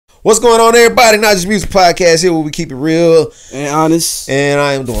What's going on, everybody? Not Just Music Podcast here where we keep it real and honest. And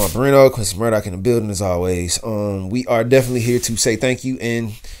I am Dwan Bruno, Quincy Murdoch in the building as always. We are definitely here to say thank you,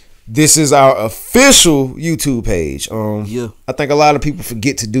 and this is our official YouTube page. I think a lot of people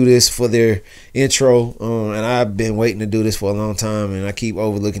forget to do this for their intro, and I've been waiting to do this for a long time, and I keep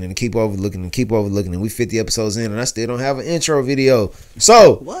overlooking and keep overlooking and keep overlooking, and we 50 episodes in, and I still don't have an intro video.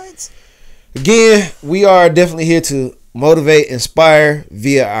 So, what? Again, we are definitely here to motivate, inspire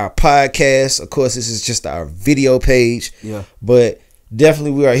via our podcast. Of course, this is just our video page. Yeah. But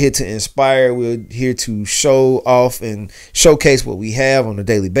definitely we are here to inspire. We're here to show off and showcase what we have on a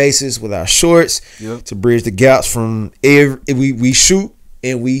daily basis with our shorts. Yep. To bridge the gaps from we shoot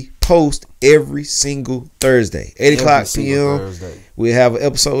and we post every single Thursday. 8 o'clock p.m. We have an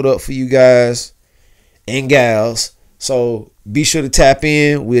episode up for you guys and gals. So be sure to tap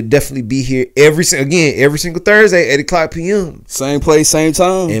in. We'll definitely be here every single Thursday, 8 o'clock p.m. Same place, same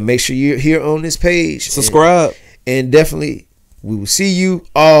time. And make sure you're here on this page. Subscribe. And definitely, we will see you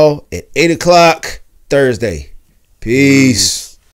all at 8 o'clock Thursday. Peace.